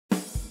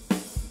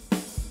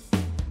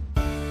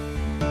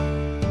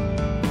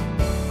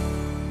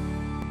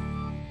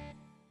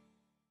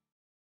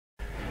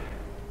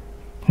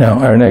Now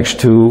our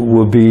next tool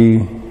will be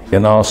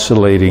an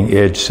oscillating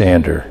edge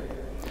sander.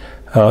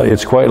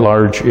 It's quite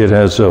large. It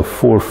has a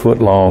 4-foot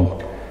long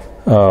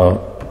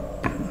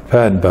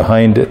pad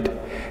behind it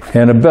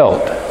and a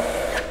belt.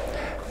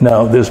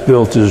 Now this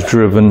belt is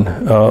driven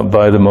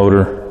by the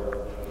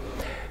motor,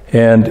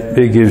 and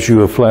it gives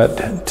you a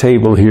flat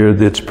table here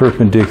that's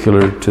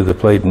perpendicular to the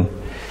platen,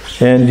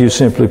 and you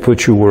simply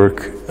put your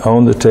work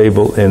on the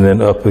table and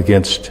then up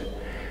against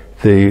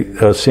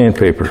the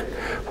sandpaper.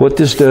 What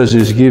this does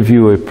is give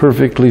you a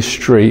perfectly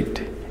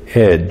straight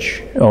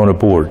edge on a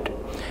board.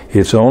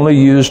 It's only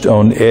used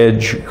on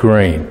edge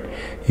grain.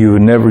 You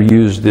would never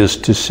use this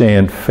to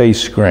sand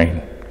face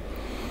grain.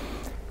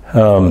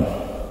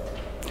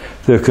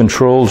 The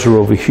controls are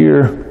over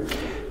here.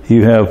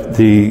 You have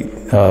the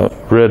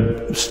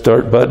red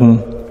start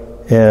button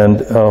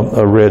and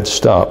a red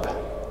stop.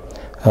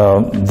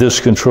 This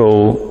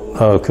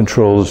control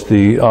controls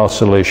the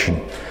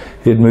oscillation.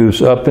 It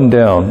moves up and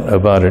down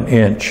about an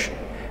inch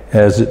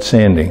as it's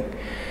sanding.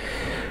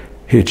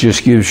 It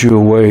just gives you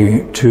a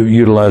way to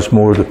utilize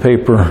more of the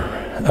paper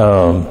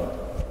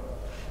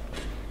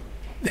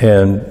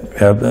and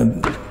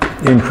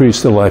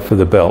increase the life of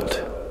the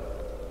belt.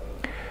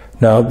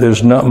 Now,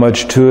 there's not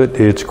much to it.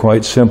 It's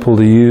quite simple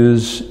to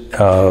use.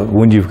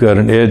 When you've got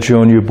an edge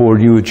on your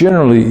board, you would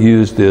generally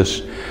use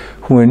this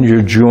when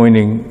you're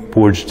joining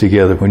boards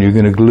together, when you're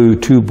going to glue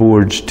two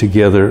boards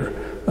together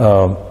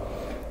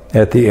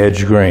at the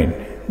edge grain.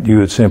 You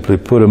would simply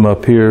put them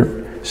up here,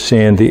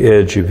 sand the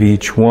edge of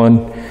each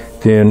one.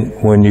 Then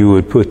when you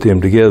would put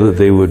them together,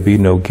 there would be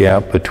no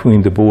gap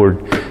between the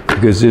board,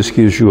 because this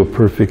gives you a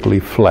perfectly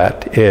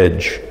flat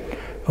edge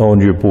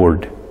on your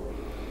board.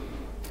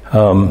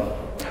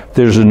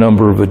 There's a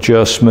number of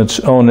adjustments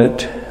on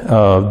it.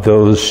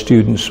 Those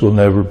students will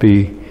never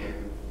be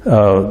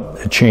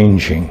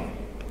changing.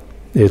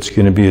 It's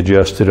going to be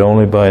adjusted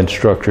only by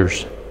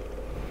instructors.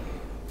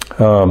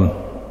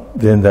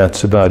 Then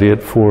that's about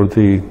it for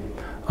the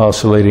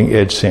oscillating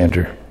edge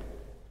sander.